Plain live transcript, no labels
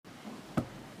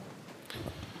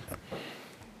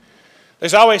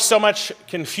There's always so much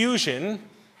confusion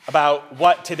about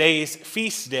what today's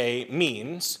feast day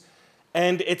means,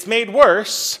 and it's made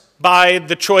worse by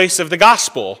the choice of the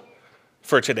gospel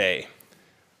for today.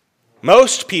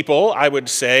 Most people, I would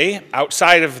say,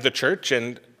 outside of the church,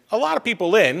 and a lot of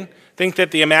people in, think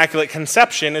that the Immaculate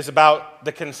Conception is about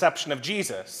the conception of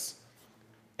Jesus.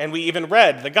 And we even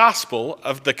read the gospel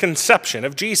of the conception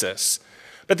of Jesus.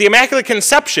 But the Immaculate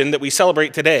Conception that we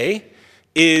celebrate today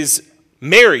is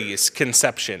Mary's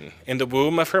conception in the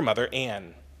womb of her mother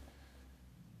Anne.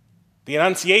 The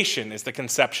Annunciation is the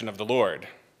conception of the Lord,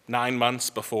 9 months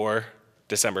before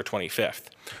December 25th.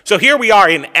 So here we are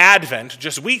in Advent,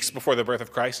 just weeks before the birth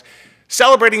of Christ,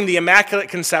 celebrating the Immaculate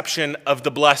Conception of the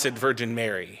Blessed Virgin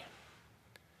Mary.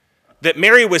 That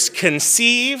Mary was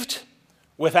conceived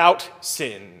without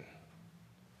sin.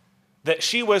 That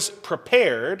she was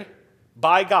prepared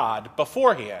by God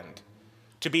beforehand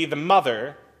to be the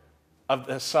mother of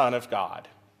the Son of God.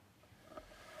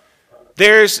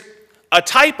 There's a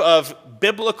type of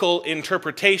biblical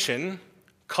interpretation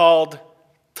called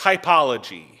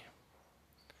typology.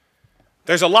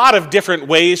 There's a lot of different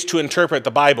ways to interpret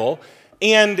the Bible,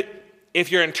 and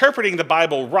if you're interpreting the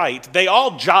Bible right, they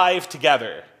all jive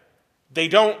together. They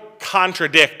don't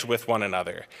contradict with one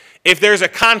another. If there's a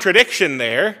contradiction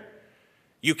there,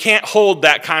 you can't hold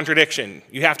that contradiction.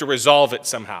 You have to resolve it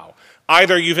somehow.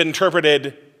 Either you've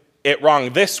interpreted it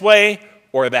wrong this way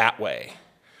or that way.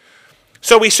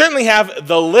 So we certainly have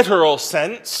the literal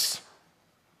sense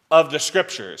of the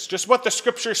scriptures, just what the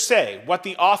scriptures say, what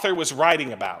the author was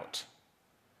writing about.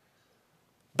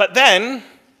 But then,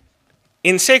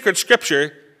 in sacred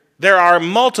scripture, there are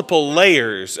multiple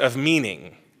layers of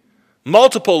meaning,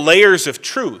 multiple layers of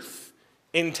truth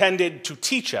intended to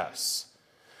teach us.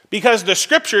 Because the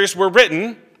scriptures were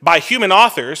written by human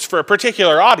authors for a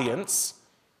particular audience,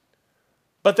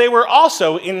 but they were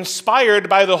also inspired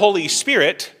by the Holy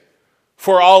Spirit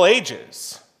for all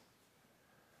ages.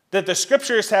 That the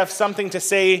scriptures have something to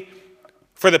say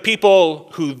for the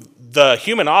people who the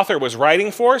human author was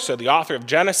writing for, so the author of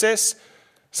Genesis,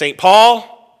 St.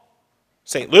 Paul,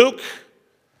 St. Luke,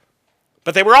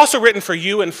 but they were also written for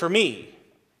you and for me.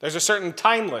 There's a certain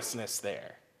timelessness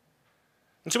there.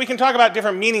 And so we can talk about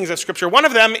different meanings of Scripture. One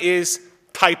of them is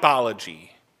typology.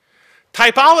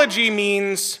 Typology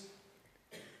means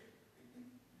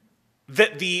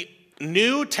that the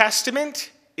New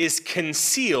Testament is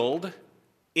concealed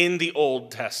in the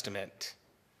Old Testament,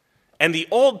 and the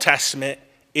Old Testament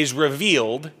is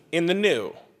revealed in the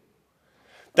New.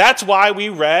 That's why we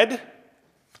read,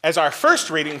 as our first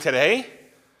reading today,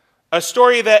 a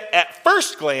story that at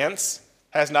first glance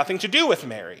has nothing to do with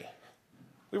Mary.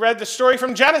 We read the story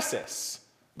from Genesis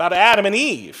about Adam and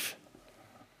Eve.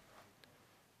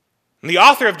 And the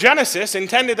author of Genesis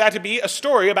intended that to be a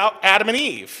story about Adam and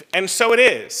Eve, and so it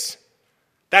is.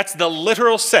 That's the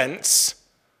literal sense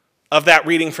of that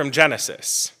reading from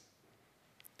Genesis.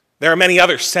 There are many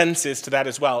other senses to that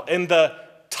as well. And the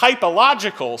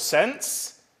typological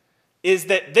sense is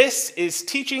that this is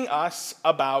teaching us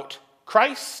about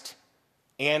Christ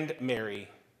and Mary.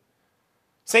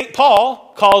 St.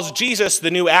 Paul calls Jesus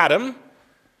the new Adam.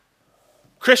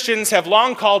 Christians have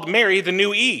long called Mary the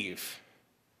new Eve.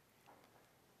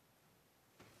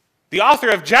 The author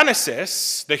of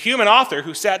Genesis, the human author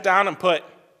who sat down and put,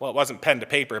 well, it wasn't pen to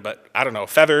paper, but I don't know,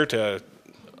 feather to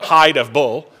hide of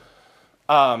bull,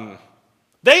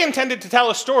 they intended to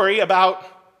tell a story about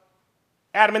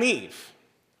Adam and Eve.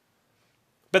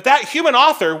 But that human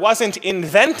author wasn't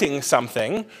inventing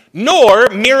something, nor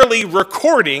merely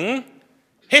recording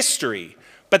history.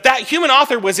 But that human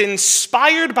author was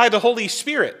inspired by the Holy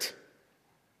Spirit.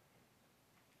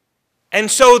 And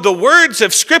so the words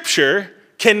of Scripture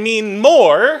can mean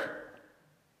more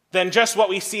than just what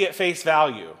we see at face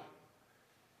value.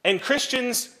 And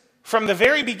Christians, from the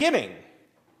very beginning,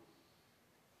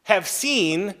 have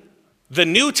seen the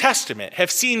New Testament,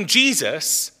 have seen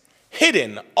Jesus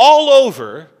hidden all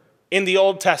over in the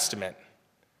Old Testament,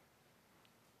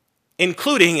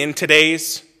 including in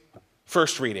today's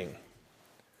first reading.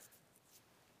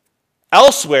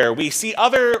 Elsewhere, we see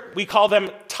we call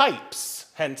them types,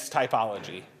 hence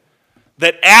typology.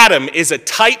 That Adam is a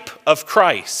type of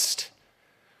Christ.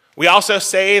 We also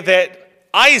say that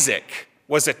Isaac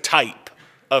was a type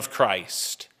of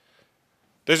Christ.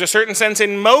 There's a certain sense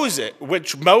in Moses,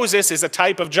 which Moses is a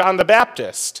type of John the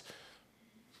Baptist,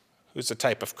 who's a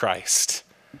type of Christ.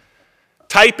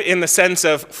 Type in the sense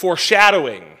of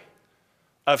foreshadowing,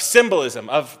 of symbolism,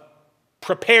 of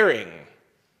preparing.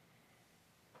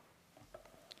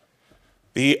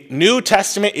 The New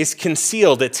Testament is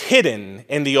concealed, it's hidden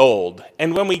in the Old.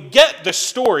 And when we get the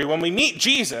story, when we meet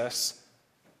Jesus,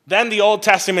 Then the Old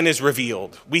Testament is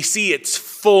revealed. We see its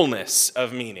fullness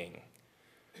of meaning.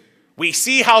 We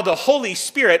see how the Holy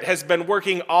Spirit has been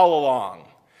working all along.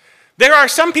 There are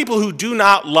some people who do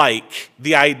not like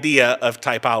the idea of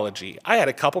typology. I had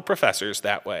a couple professors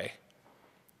that way.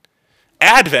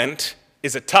 Advent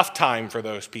is a tough time for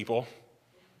those people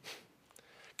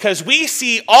because we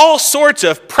see all sorts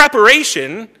of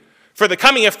preparation for the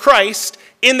coming of Christ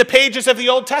in the pages of the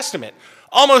Old Testament.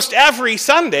 Almost every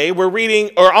Sunday we're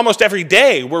reading, or almost every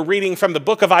day we're reading from the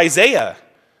book of Isaiah,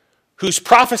 who's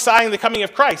prophesying the coming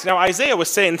of Christ. Now, Isaiah was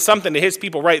saying something to his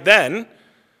people right then,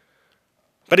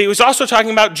 but he was also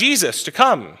talking about Jesus to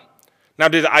come. Now,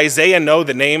 did Isaiah know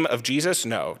the name of Jesus?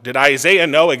 No. Did Isaiah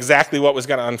know exactly what was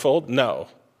going to unfold? No.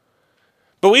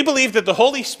 But we believe that the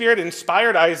Holy Spirit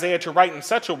inspired Isaiah to write in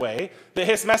such a way that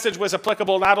his message was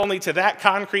applicable not only to that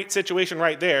concrete situation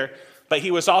right there, but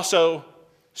he was also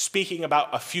speaking about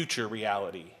a future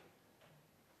reality.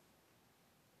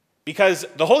 Because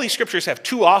the Holy Scriptures have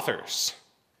two authors: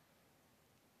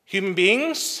 human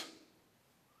beings,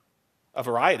 a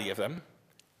variety of them,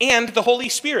 and the Holy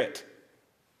Spirit.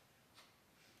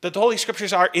 That the Holy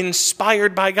Scriptures are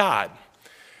inspired by God.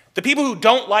 The people who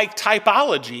don't like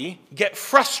typology get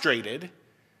frustrated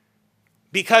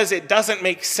because it doesn't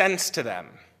make sense to them.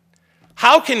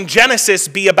 How can Genesis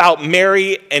be about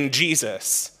Mary and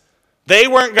Jesus? They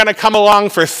weren't going to come along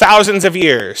for thousands of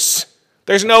years.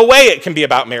 There's no way it can be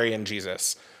about Mary and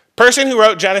Jesus. The person who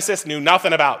wrote Genesis knew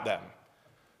nothing about them.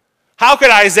 How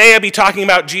could Isaiah be talking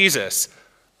about Jesus?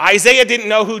 Isaiah didn't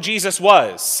know who Jesus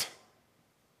was.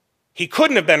 He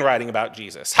couldn't have been writing about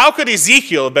Jesus. How could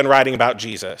Ezekiel have been writing about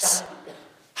Jesus?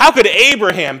 How could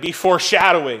Abraham be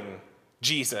foreshadowing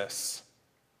Jesus?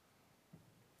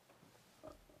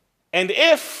 And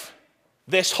if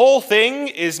this whole thing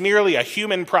is merely a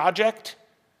human project,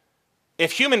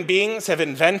 if human beings have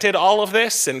invented all of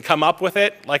this and come up with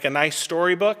it like a nice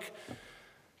storybook,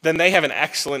 then they have an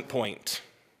excellent point.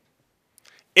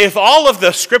 If all of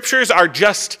the scriptures are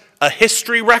just a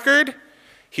history record,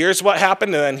 here's what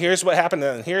happened, and then here's what happened,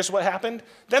 and then here's what happened,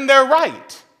 then they're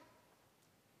right.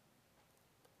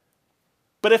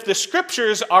 But if the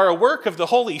scriptures are a work of the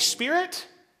Holy Spirit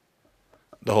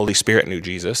knew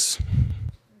Jesus.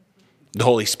 The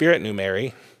Holy Spirit knew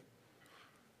Mary.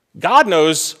 God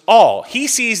knows all. He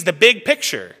sees the big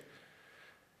picture.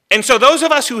 And so those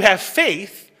of us who have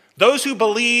faith, those who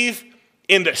believe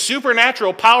in the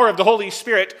supernatural power of the Holy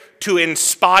Spirit to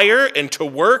inspire and to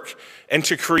work and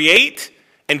to create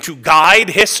and to guide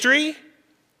history,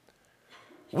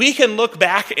 we can look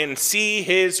back and see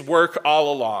his work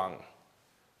all along,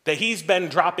 that he's been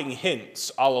dropping hints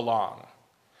all along.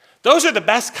 Those are the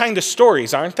best kind of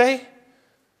stories, aren't they?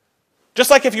 Just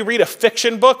like if you read a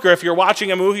fiction book or if you're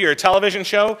watching a movie or a television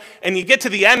show and you get to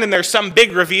the end and there's some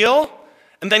big reveal,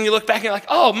 and then you look back and you're like,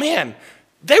 oh man,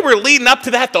 they were leading up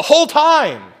to that the whole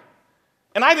time,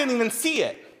 and I didn't even see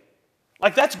it.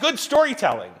 Like, that's good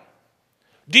storytelling.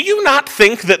 Do you not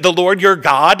think that the Lord your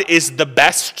God is the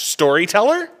best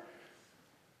storyteller?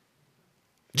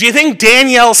 Do you think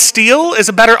Danielle Steele is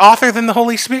a better author than the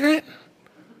Holy Spirit?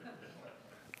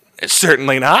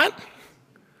 Certainly not.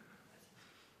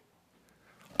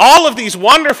 All of these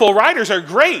wonderful writers are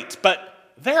great,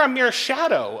 but they're a mere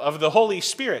shadow of the Holy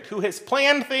Spirit who has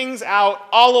planned things out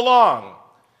all along.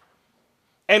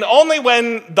 And only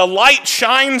when the light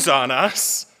shines on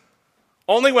us,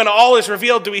 only when all is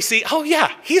revealed do we see, oh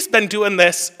yeah, he's been doing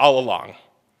this all along.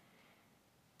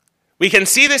 We can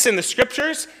see this in the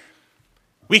scriptures.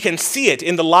 We can see it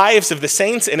in the lives of the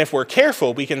saints, and if we're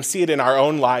careful, we can see it in our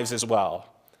own lives as well.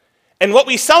 And what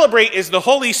we celebrate is the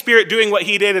Holy Spirit doing what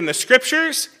he did in the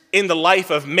scriptures in the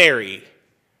life of Mary.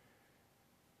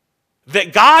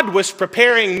 That God was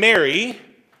preparing Mary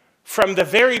from the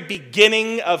very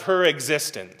beginning of her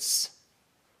existence.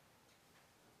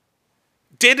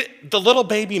 Did the little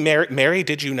baby Mary,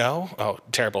 did you know? Oh,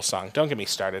 terrible song. Don't get me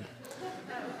started.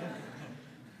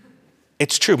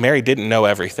 It's true, Mary didn't know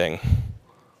everything.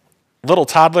 Little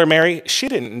toddler Mary, she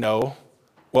didn't know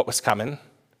what was coming.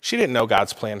 She didn't know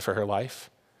God's plan for her life,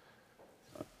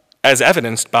 as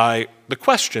evidenced by the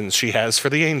questions she has for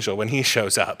the angel when he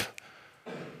shows up.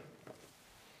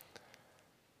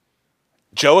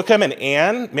 Joachim and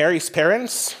Anne, Mary's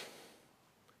parents,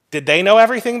 did they know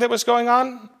everything that was going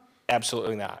on?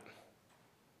 Absolutely not.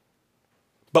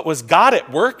 But was God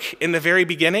at work in the very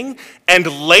beginning? And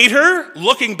later,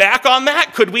 looking back on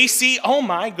that, could we see, oh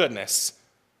my goodness.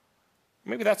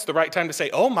 Maybe that's the right time to say,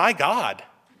 oh my God.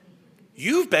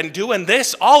 You've been doing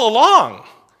this all along.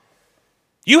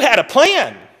 You had a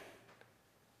plan.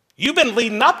 You've been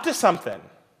leading up to something.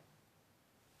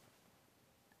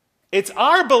 It's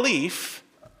our belief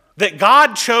that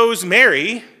God chose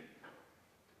Mary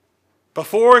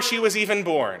before she was even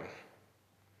born.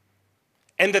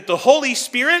 And that the Holy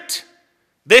Spirit,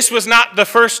 this was not the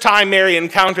first time Mary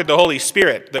encountered the Holy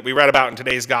Spirit that we read about in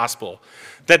today's gospel,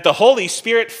 that the Holy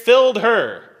Spirit filled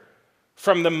her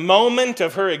from the moment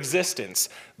of her existence.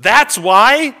 That's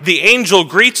why the angel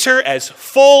greets her as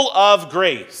full of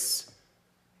grace,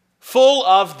 full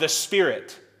of the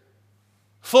Spirit,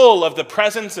 full of the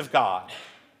presence of God,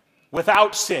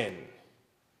 without sin.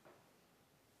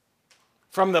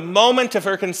 From the moment of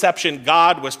her conception,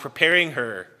 God was preparing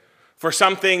her for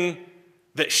something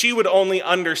that she would only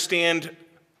understand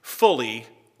fully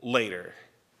later.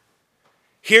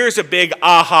 Here's a big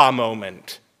aha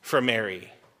moment for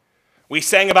Mary. We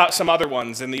sang about some other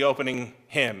ones in the opening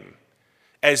hymn,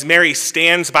 as Mary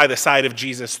stands by the side of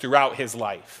Jesus throughout his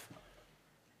life,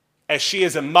 as she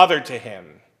is a mother to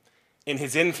him in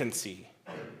his infancy,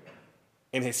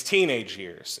 in his teenage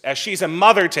years, as she's a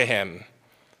mother to him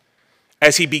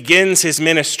as he begins his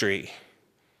ministry,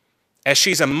 as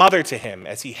she's a mother to him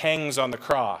as he hangs on the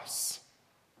cross.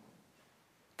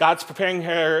 God's preparing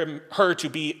her to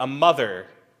be a mother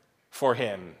for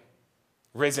him,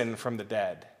 risen from the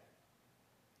dead.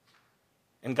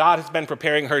 And God has been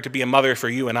preparing her to be a mother for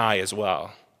you and I as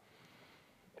well.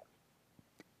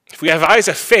 If we have eyes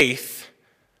of faith,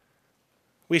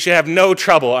 we should have no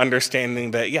trouble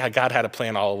understanding that, yeah, God had a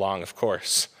plan all along, of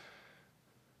course.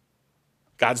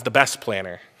 God's the best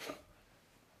planner,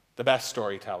 the best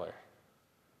storyteller,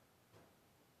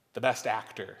 the best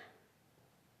actor.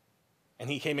 And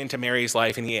he came into Mary's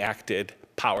life and he acted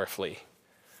powerfully.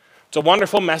 It's a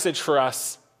wonderful message for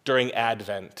us during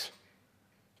Advent.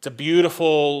 It's a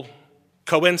beautiful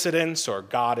coincidence or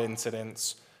God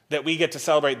incidence that we get to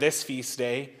celebrate this feast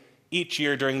day each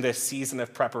year during this season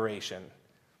of preparation.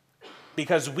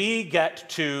 Because we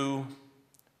get to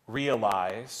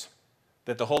realize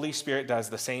that the Holy Spirit does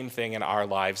the same thing in our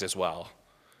lives as well.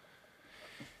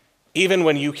 Even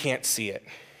when you can't see it,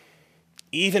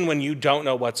 even when you don't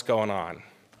know what's going on,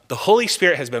 the Holy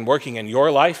Spirit has been working in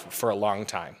your life for a long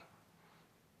time,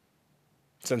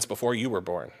 since before you were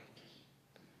born.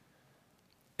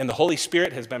 And the Holy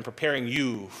Spirit has been preparing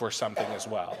you for something as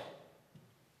well.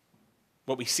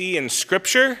 What we see in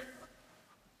Scripture,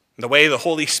 the way the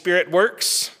Holy Spirit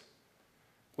works,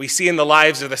 we see in the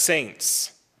lives of the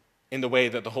saints in the way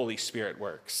that the Holy Spirit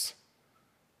works.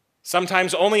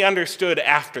 Sometimes only understood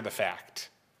after the fact.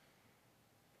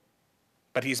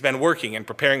 But he's been working and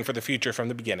preparing for the future from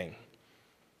the beginning.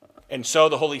 And so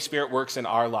the Holy Spirit works in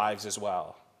our lives as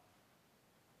well.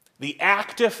 The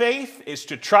act of faith is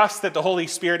to trust that the Holy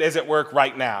Spirit is at work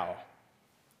right now.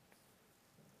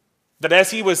 That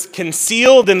as he was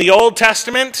concealed in the Old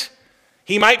Testament,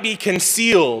 he might be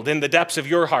concealed in the depths of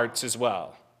your hearts as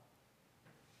well.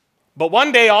 But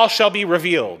one day all shall be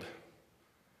revealed.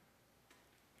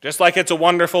 Just like It's a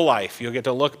Wonderful Life, you'll get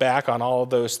to look back on all of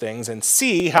those things and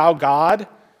see how God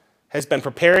has been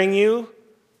preparing you,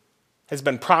 has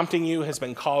been prompting you, has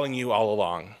been calling you all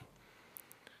along.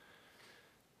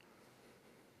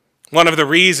 One of the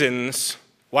reasons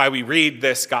why we read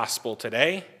this gospel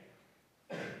today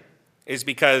is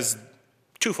because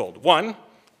twofold. One,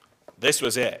 this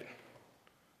was it.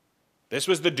 This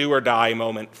was the do or die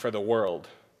moment for the world.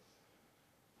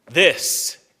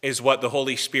 This is what the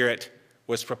Holy Spirit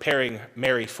was preparing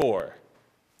Mary for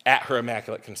at her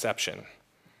Immaculate Conception.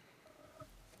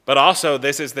 But also,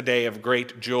 this is the day of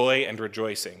great joy and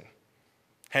rejoicing.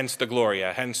 Hence the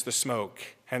Gloria, hence the smoke,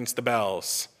 hence the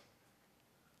bells,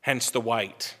 hence the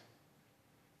white.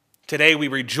 Today we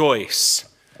rejoice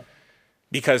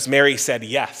because Mary said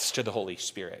yes to the Holy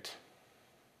Spirit.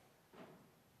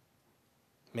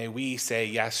 May we say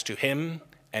yes to him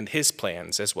and his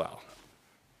plans as well.